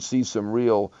you could see some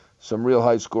real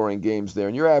high-scoring games there.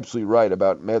 And you're absolutely right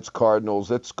about Mets-Cardinals.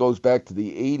 That goes back to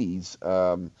the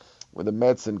 80s, when the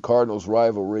Mets and Cardinals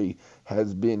rivalry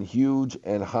has been huge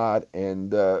and hot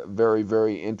and very,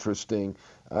 very interesting.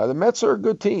 The Mets are a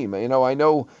good team. I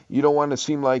know you don't want to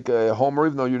seem like a homer,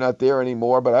 even though you're not there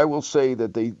anymore, but I will say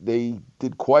that they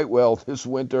did quite well this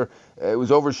winter. It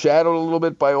was overshadowed a little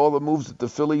bit by all the moves that the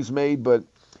Phillies made, but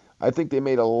I think they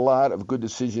made a lot of good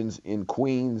decisions in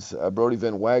Queens. Brodie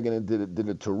Van Wagenen did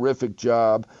a terrific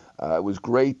job. It was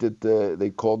great that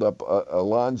they called up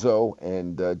Alonso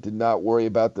and did not worry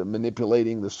about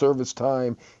manipulating the service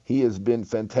time. He has been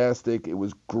fantastic. It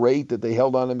was great that they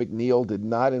held on to McNeil, did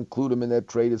not include him in that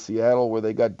trade to Seattle where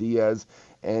they got Diaz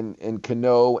and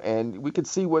Cano. And we could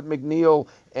see what McNeil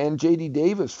and J.D.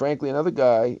 Davis, frankly, another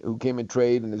guy who came in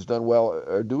trade and has done well,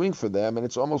 are doing for them. And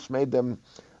it's almost made them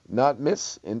not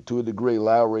miss, to a degree,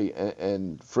 Lowry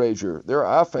and Frazier. Their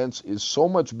offense is so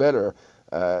much better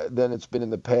than it's been in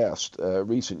the past,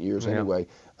 recent years anyway.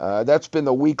 That's been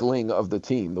the weak link of the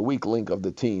team,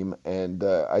 and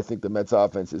I think the Mets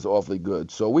offense is awfully good.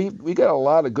 So we got a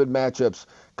lot of good matchups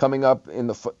coming up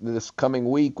in this coming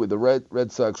week with the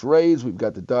Red Sox Rays. We've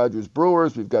got the Dodgers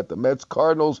Brewers. We've got the Mets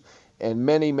Cardinals, and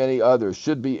many, many others.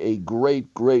 Should be a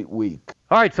great, great week.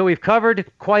 All right, so we've covered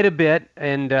quite a bit,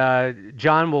 and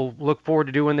John, will look forward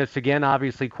to doing this again,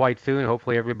 obviously, quite soon.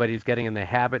 Hopefully everybody's getting in the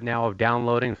habit now of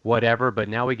downloading whatever, but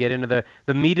now we get into the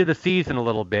meat of the season a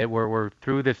little bit, where we're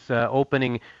through this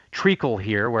opening treacle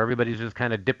here, where everybody's just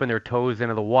kind of dipping their toes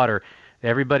into the water.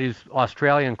 Everybody's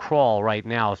Australian crawl right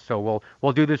now, so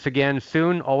we'll do this again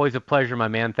soon. Always a pleasure, my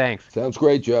man. Thanks. Sounds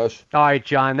great, Josh. All right,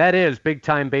 John, that is Big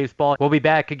Time Baseball. We'll be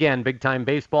back again, Big Time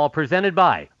Baseball, presented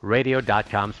by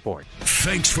Radio.com Sports.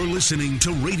 Thanks for listening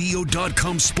to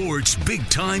Radio.com Sports Big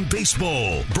Time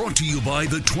Baseball, brought to you by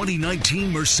the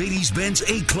 2019 Mercedes-Benz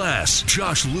A-Class.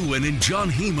 Josh Lewin and John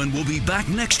Heyman will be back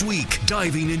next week,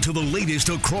 diving into the latest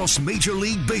across Major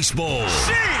League Baseball.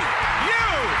 See you later!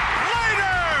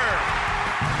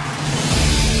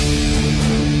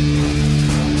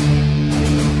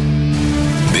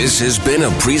 This has been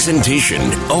a presentation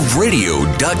of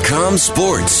Radio.com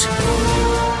Sports.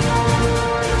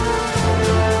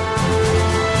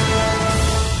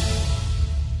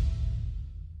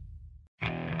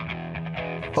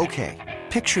 Okay,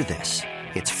 picture this.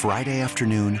 It's Friday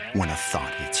afternoon when a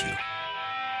thought hits you.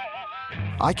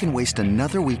 I can waste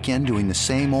another weekend doing the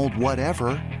same old whatever,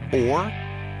 or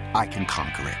I can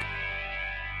conquer it.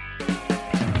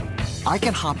 I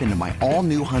can hop into my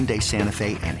all-new Hyundai Santa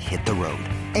Fe and hit the road.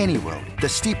 Any road. The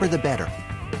steeper, the better.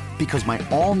 Because my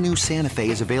all-new Santa Fe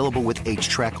is available with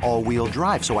H-Track all-wheel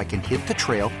drive, so I can hit the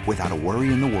trail without a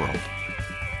worry in the world.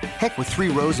 Heck, with 3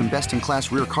 rows and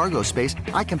best-in-class rear cargo space,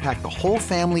 I can pack the whole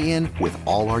family in with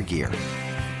all our gear.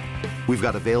 We've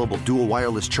got available dual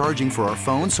wireless charging for our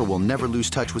phones, so we'll never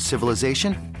lose touch with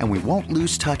civilization, and we won't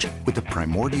lose touch with the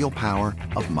primordial power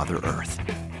of Mother Earth.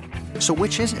 So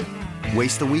which is it?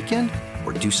 Waste the weekend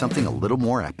or do something a little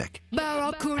more epic?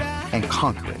 And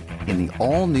conquer it in the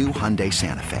all-new Hyundai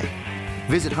Santa Fe.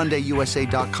 Visit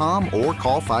HyundaiUSA.com or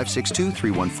call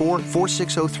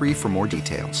 562-314-4603 for more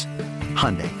details.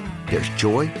 Hyundai, there's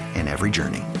joy in every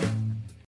journey.